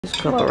This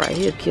couple right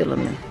here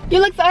killing me. You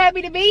look so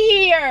happy to be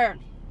here.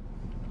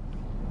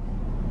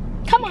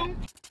 Come on.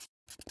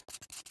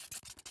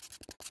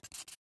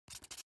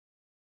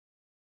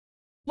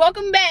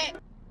 Welcome back.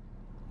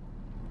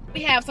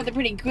 We have something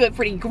pretty good,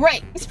 pretty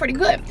great. It's pretty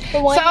good.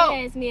 The one that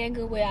has me at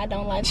Goodwill, I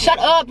don't like. Shut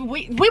up.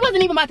 We wasn't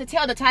even about to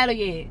tell the title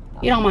yet.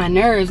 Get on my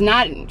nerves.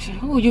 Not.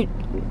 Ooh, you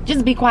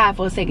just be quiet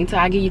for a second till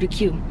I give you the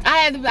cue. I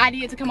had the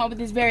idea to come up with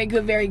this very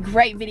good, very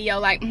great video.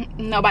 Like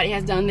nobody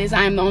has done this.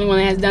 I am the only one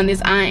that has done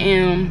this. I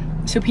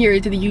am superior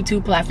to the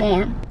YouTube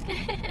platform.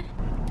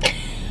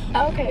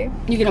 Okay.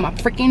 You get on my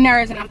freaking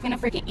nerves and I'm finna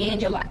freaking end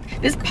your life.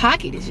 This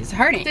pocket is just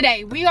hurting.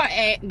 Today we are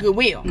at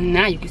Goodwill.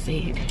 Now you can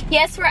see it.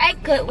 Yes, we're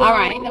at Goodwill.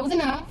 Alright, that was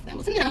enough. That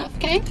was enough,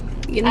 okay?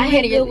 Getting I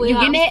hate Goodwill. You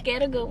getting I'm it?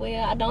 scared of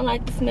Goodwill. I don't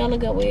like the smell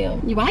of Goodwill.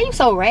 Why are you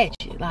so ratchet?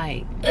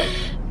 Like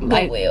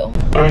Goodwill.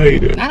 I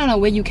hate it. I don't know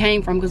where you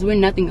came from because we're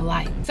nothing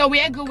alike. So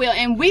we're at Goodwill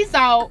and we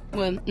saw,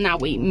 well,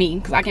 not we, me,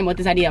 because I came up with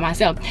this idea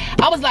myself.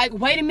 I was like,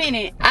 wait a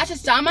minute. I should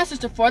style my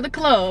sister for the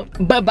club,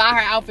 but buy her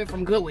outfit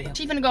from Goodwill.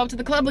 She finna go up to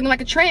the club looking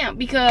like a tramp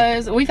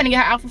because we finna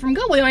get her outfit from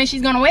Goodwill and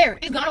she's gonna wear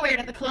it. She's gonna wear it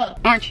at the club,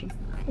 aren't you?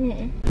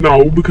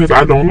 No, because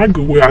I don't like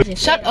Goodwill.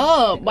 Shut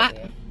up.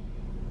 Why?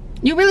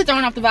 You really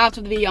throwing off the vibes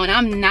of the video and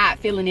I'm not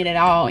feeling it at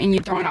all, and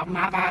you're throwing off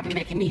my vibe and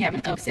making me have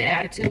an upset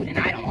attitude, and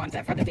I don't want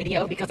that for the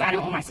video because I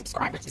don't want my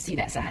subscribers to see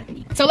that side of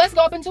me. So let's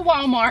go up into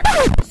Walmart,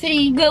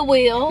 see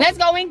Goodwill. Let's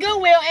go in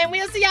Goodwill and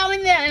we'll see y'all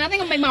in there, and I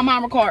think I'll make my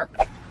mom record.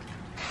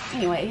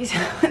 Anyways,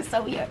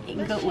 so we are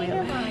in Goodwill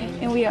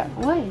and we are,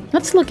 what?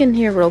 Let's look in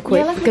here real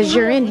quick because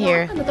you're in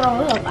here. I'm gonna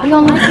throw up. You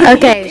don't like it?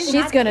 Okay, It's she's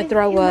not gonna even-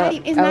 throw up.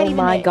 it's not Oh even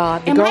my that-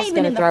 God, the am I girl's even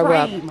gonna in the throw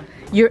up. frame?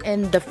 You're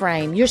in the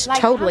frame. You're Like,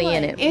 totally look,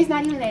 in it. It's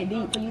not even that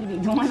deep for you to be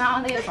doing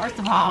all this, first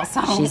of all.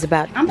 So She's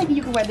about. I'm thinking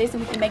you can wear this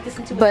and we can make this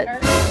into But a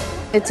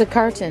skirt. it's a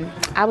curtain.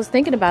 I was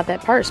thinking about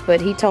that purse,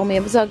 but he told me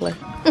it was ugly.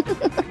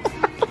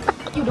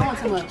 You doing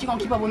too much. You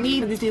gonna keep up with me,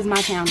 but this is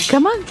my channel.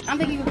 Come on. I'm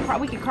thinking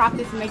we can crop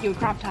this and make you a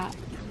crop top.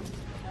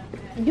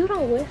 You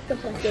don't wear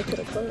stuff like that to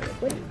the club.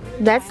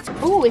 That's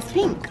Ooh, it's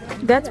pink.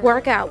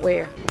 workout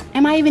wear.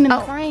 Am I even in the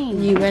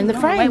frame? You in the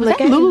frame. Wait, was Look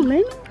that at you.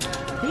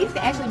 Lululemon? These could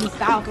actually be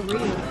styled for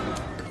real.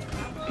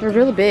 They're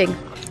really big.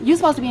 You're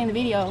supposed to be in the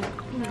video.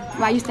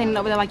 Why you standing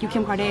over there like you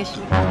Kim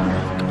Kardashian?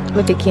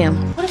 Look at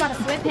Kim. What about a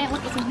sweatpant?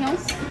 Look at some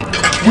heels.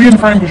 We in the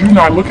frame because you're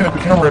not looking at the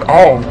camera at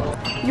all.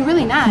 You're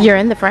really not. You're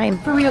in the frame.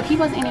 For real, keep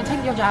us in there.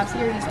 Take your job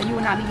serious or you will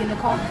not be getting the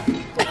call.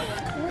 You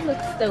look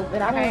stupid.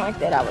 I don't like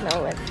that. I would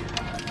know it.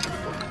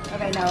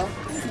 Okay, no.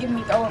 This is giving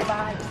me throw up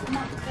vibes.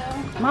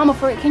 Mama,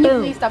 can you Ooh,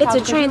 please stop it's a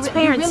talking? 'Cause you're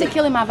transparency. really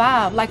killing my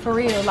vibe. Like, for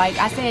real. Like,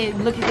 I said,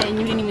 look at that and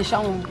you didn't even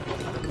show them.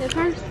 This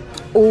purse?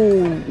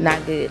 Ooh,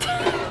 not good.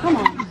 Come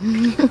on.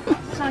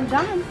 Son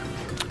John.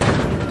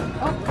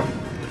 Oh.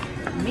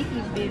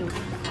 Mickey's bill.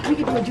 We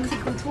could do a juicy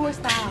couture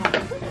style.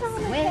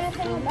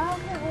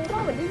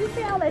 Mama, did you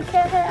see all that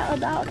cat hair or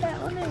dog hair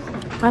on there?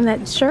 On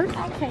that shirt?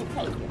 I can't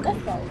take it. Let's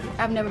go.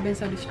 I've never been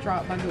so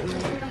distraught by Goodwill.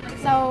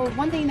 So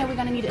one thing that we're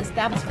gonna need to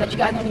establish is that you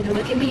guys don't need to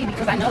look at me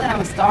because I know that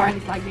I'm a star and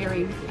it's like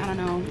very, I don't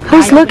know.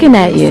 Who's looking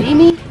at you? See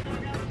me?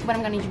 But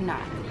I'm gonna need you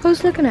not.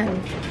 Who's looking at you?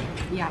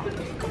 Yeah.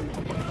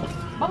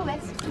 Bubble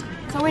bags.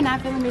 So we're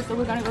not feeling this, so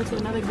we're gonna go to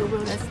another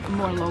Goodwill that's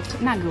more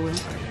local. Not Goodwill.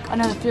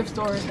 Another thrift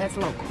store that's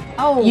local.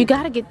 Oh. You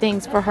gotta get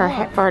things for her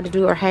for her to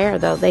do her hair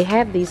though. They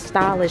have these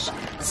stylish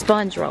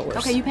sponge rollers.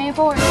 Okay, you paying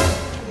for it?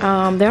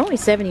 They're only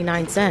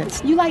 79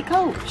 cents. You like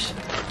Coach?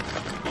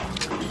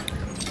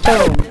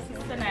 Boom.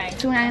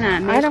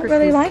 $2.99. I don't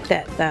really like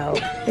that though.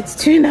 It's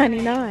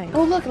 $2.99.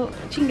 Oh look,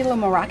 she can get a little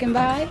Moroccan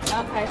vibe.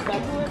 Okay, so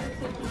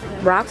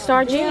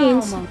Rockstar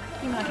jeans. Give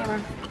me my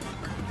camera.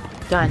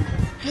 Done.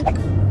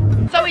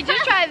 So we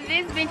just tried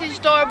this vintage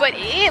store, but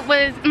it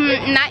was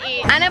not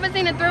it. I never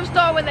seen a thrift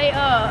store where they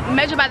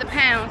measure by the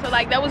pound. So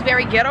like that was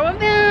very ghetto of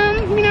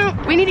them. You know,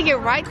 we need to get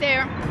right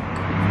there,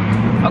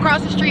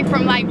 across the street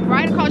from like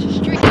right across the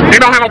street. They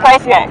don't have a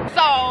crosswalk.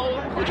 So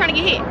who's trying to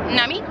get hit?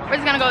 Not me. We're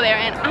just gonna go there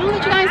and I'll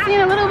let you guys see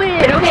in a little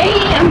bit. Okay.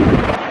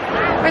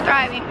 We're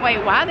thriving. Wait,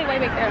 why are they way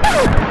back there?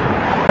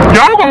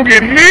 Y'all gonna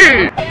get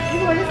hit. You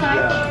go this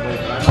side.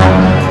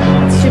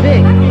 It's too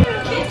big.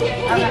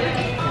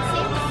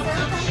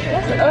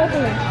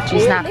 Okay.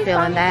 She's not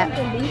feeling that.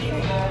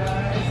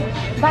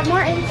 Black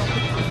Martin.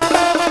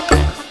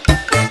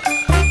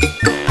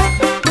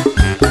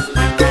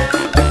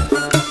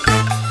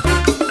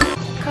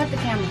 Cut the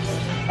cameras.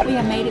 We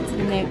have made it to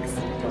the next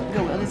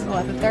Goodwill. This is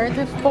what,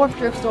 the fourth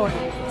thrift store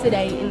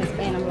today in the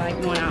span of like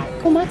 1 hour.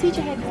 Well, my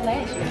teacher had this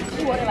last year.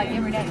 She wore it like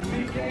every day.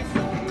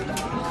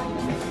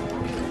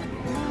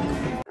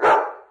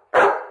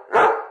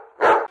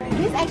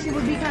 This actually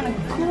would be kind of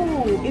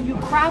cool if you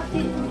cropped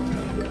it.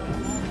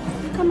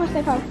 How much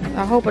they cost?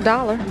 I hope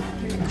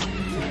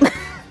 $1.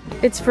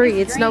 It's free.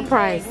 It's no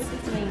price.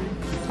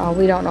 Oh,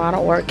 we don't know. I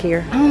don't work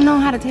here. I don't know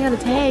how to tell the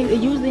tags. They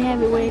usually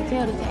have it where they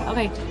tell the tag.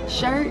 Okay,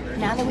 shirt.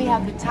 Now that we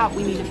have the top,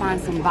 we need to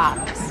find some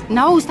bottoms.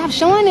 No, stop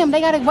showing them.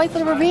 They gotta wait for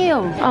the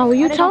reveal. Oh,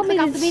 you told me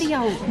off that. the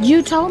video.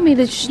 You told me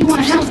that. You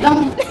want a house,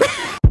 don't?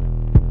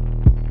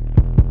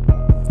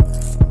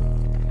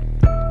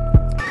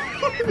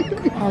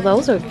 Oh, Oh,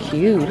 those are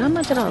cute. How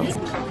much are those?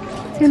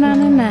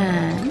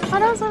 $2.99. Oh,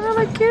 those are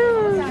really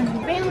cute.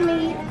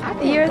 Family.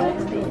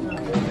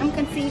 I'm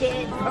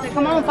conceited. Okay,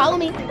 come on, follow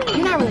me.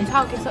 You're not really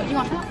talking, so you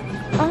gonna talk?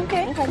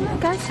 Okay. Come on,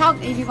 guys. Talk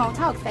if you gonna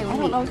talk. Stay with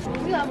me. We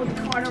love a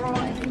good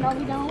corduroy. No,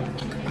 we don't.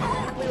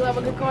 We love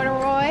a good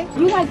corduroy.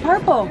 You like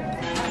purple?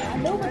 I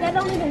do, but that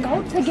don't even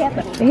go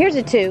together. Here's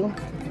a 2.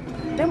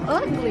 Them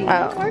ugly.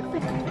 Oh.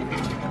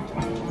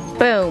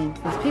 Boom.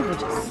 These people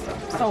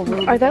just so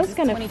rude. Are those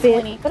gonna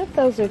fit? What if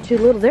those are too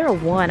little? They're a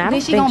 1. I don't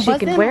she think gonna she bust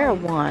could in wear a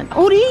on? 1.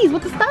 Oh, these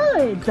with the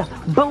studs.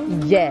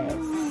 Boom. Yes.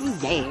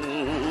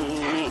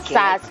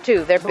 Size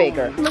 2. They're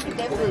bigger. Look at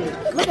that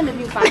foot. Look at the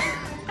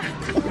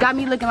viewfinder. Got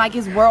me looking like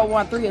it's World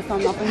War III or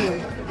something up in here.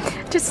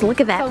 Just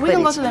look at that So we're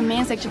gonna go footage. to the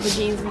men's section for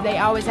jeans because they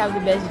always have the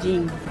best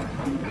jeans.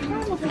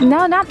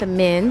 No, not the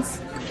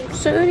men's.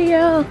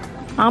 Studio.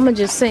 I'ma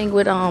just sing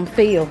with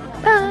Phil.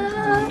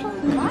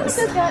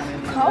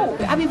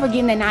 I be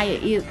forgetting that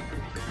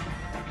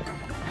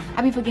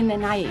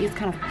Naya is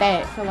kind of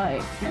fat. So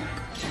like,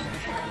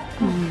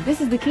 this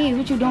is the kids.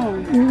 What you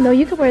doing? No,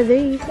 you can wear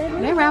these.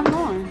 They Ralph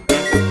Lauren.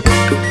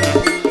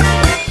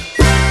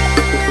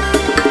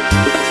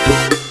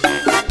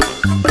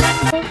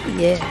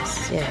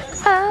 Yes,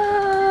 yes.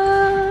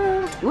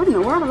 What in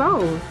the world are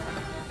those?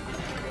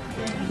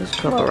 This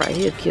couple right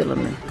here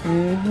killing me.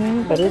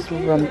 But it's a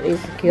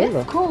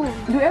killer. It's cool.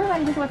 Do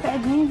everybody just wear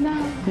fat jeans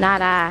now?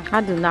 Not I.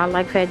 I do not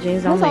like fat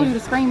jeans Who on told you me. to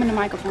scream in the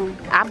microphone?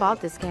 I bought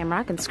this camera.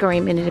 I can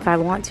scream in it if I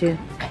want to.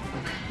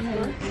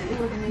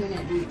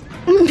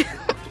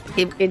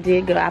 It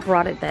did good. I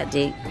brought it that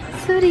deep.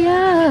 Studio.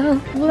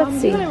 Well,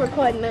 let's see. You ain't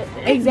recording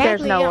nothing.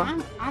 Exactly. There's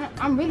Noah.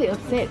 I'm really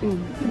upset and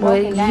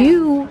Well, broken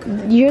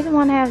down. you're the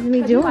one having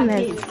me doing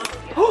like this.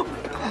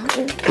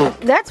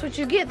 That's what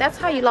you get. That's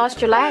how you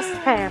lost your last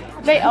pair.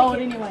 They old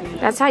anyway.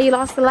 That's how you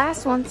lost the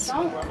last ones.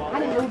 I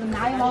didn't lose them.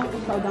 Now you lost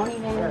them, so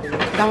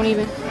don't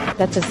even.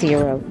 That's a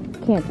 0.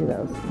 Can't do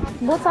those.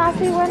 What size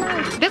do you wear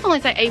now? This only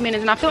take 8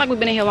 minutes, and I feel like we've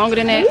been in here longer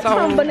than that.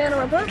 From So, Banana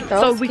Republic.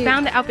 so we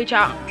found the outfit,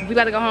 y'all. We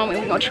gotta go home and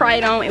we're gonna try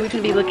it on, and we're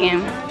gonna be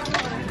looking.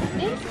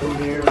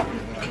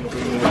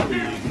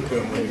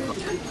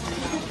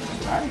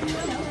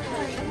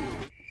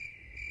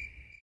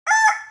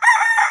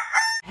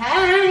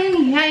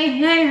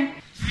 Hey.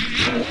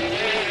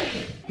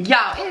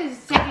 Y'all, it is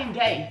the second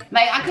day.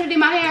 Like, I could've did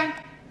my hair,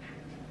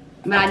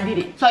 but I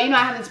didn't. So, you know,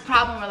 I have this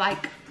problem where,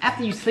 like,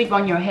 after you sleep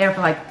on your hair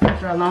for, like,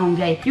 after a long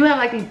day, you have,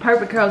 like, these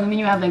perfect curls, and then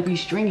you have, like, these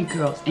stringy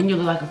curls, and you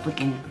look like a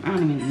freaking, I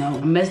don't even know,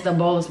 a messed up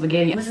bowl of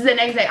spaghetti. This is the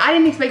next day. I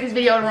didn't expect this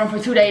video to run for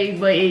 2 days,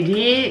 but it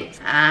did.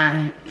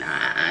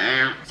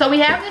 So we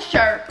have the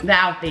shirt, the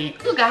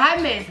outfit. Look, a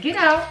hot mess. Get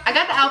out. I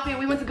got the outfit.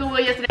 We went to Goodwill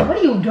yesterday. What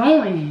are you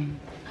doing?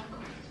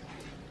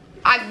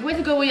 I went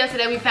to Goodwill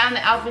yesterday. We found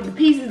the outfit. The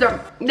pieces, they're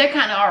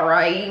kind of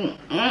alright.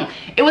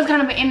 It was kind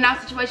of an in and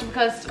out situation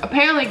because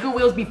apparently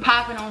Goodwills be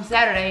popping on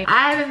Saturday.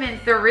 I haven't been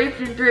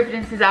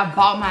thrifting since I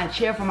bought my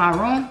chair for my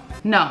room.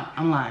 No,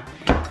 I'm lying.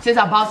 Since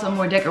I bought some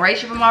more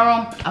decoration for my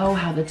room. Oh,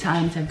 how the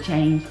times have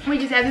changed. We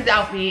just have this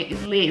outfit.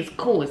 It's lit, it's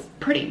cool, it's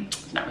pretty.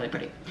 It's not really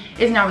pretty.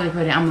 It's not really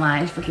pretty, I'm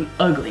lying, it's freaking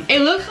ugly. It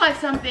looks like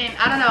something,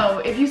 I don't know,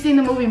 if you've seen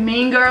the movie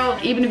Mean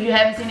Girls, even if you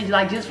haven't seen it,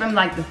 like just from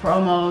like the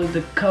promos,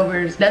 the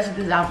covers, that's what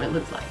this outfit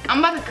looks like. I'm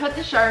about to cut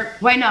the shirt.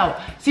 Wait, no.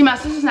 See, my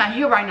sister's not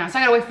here right now, so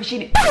I gotta wait for she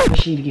to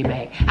get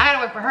back. I gotta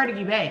wait for her to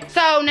get back.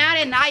 So now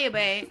that Naya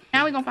back,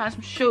 now we're gonna find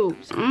some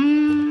shoes.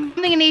 I'm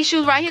thinking these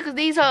shoes right here, cause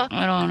these are,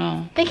 I don't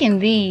know. Thinking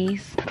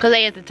these, cause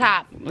they at the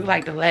top. Look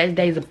like the last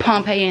days of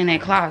Pompeii in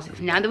that closet.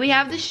 Now that we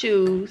have the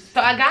shoes,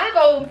 so I gotta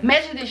go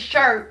measure this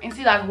shirt and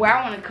see like where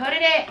I wanna cut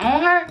it at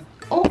on her.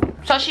 Oh,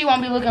 so she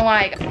won't be looking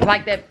like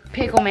that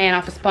pickle man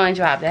off of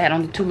SpongeBob that had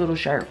on the 2 little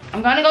shirt.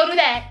 I'm gonna go do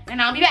that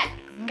and I'll be back,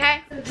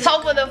 okay?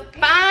 So for the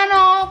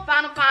final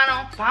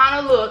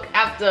look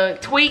after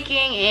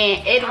tweaking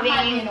and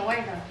editing,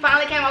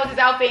 finally came out with this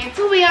outfit, and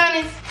to be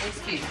honest,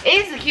 it's cute.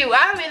 It's cute.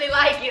 I really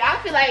like it. I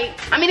feel like,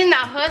 I mean, it's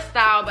not her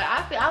style, but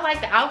I like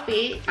the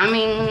outfit. I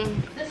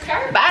mean, the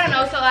skirt, but I don't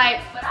know, so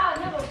like, But I'll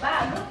never buy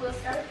a little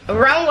skirt.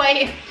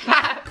 runway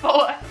 5,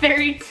 4,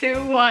 3,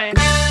 2, 1.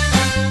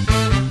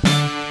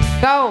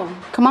 Go.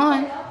 Come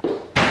on.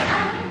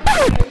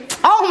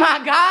 Oh my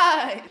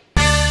God.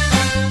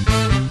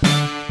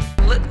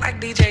 Look like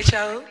DJ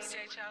chose.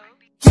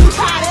 You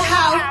tried it,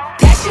 hoe.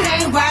 That shit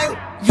ain't work.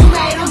 You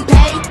made him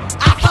pay.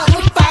 I fucked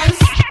him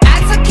first. I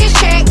took his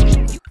check.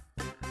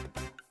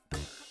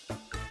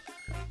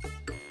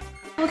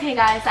 Okay,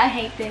 guys, I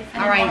hate this. I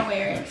All don't right. want to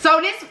wear it. So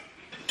this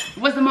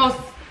was the most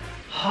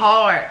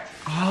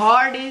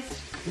hardest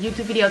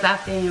YouTube videos I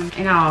filmed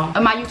in all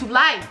of my YouTube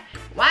life.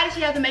 Why did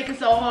she have to make it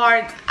so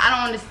hard? I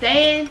don't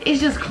understand. It's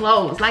just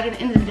clothes. Like at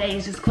the end of the day,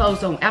 it's just clothes.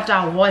 So after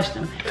I washed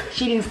them,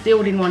 she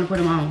still didn't want to put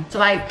them on. So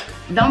like,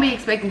 don't be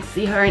expecting to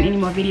see her in any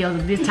more videos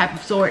of this type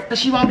of sort, because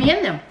she won't be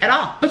in them at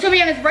all. But to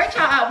be honest, rate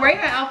her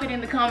outfit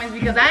in the comments,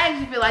 because I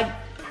actually feel like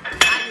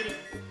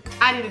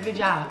I did a good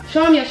job.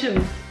 Show them your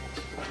shoes.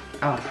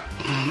 Oh.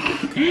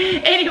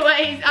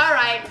 Anyways, all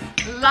right.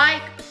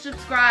 Like,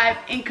 subscribe,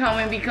 and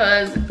comment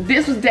because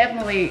this was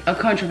definitely a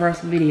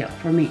controversial video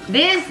for me.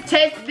 This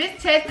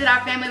tested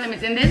our family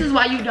limits, and this is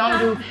why you don't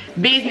do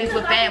business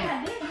with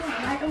family.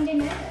 Like I'm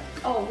getting that.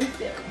 Oh, we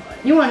still.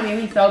 You want to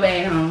meet me so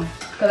bad, huh?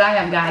 Because I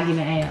have God-given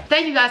abs.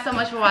 Thank you guys so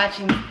much for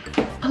watching.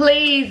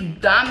 Please,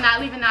 I'm not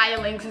leaving Naya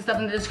links and stuff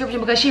in the description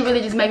because she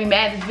really just made me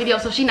mad this video,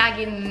 so she not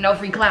getting no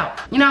free clout,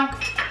 you know?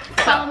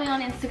 Follow me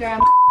on Instagram.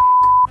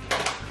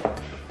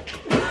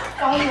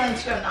 Follow me on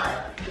Instagram,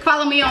 Naya.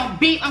 Follow me on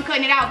Beep. I'm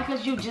cutting it out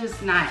because you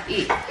just not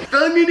it.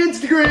 Follow me on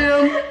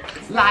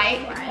Instagram. Like.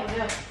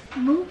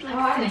 Move like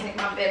I didn't take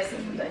my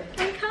medicine today.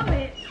 and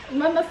comment.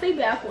 My feet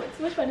backwards.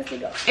 Which way does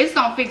it go? It's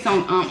gonna fix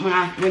on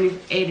when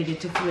it's edited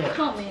to flip.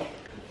 Comment.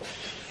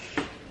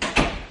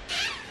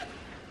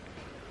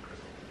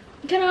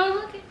 Can I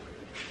unhook it?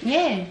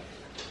 Yeah.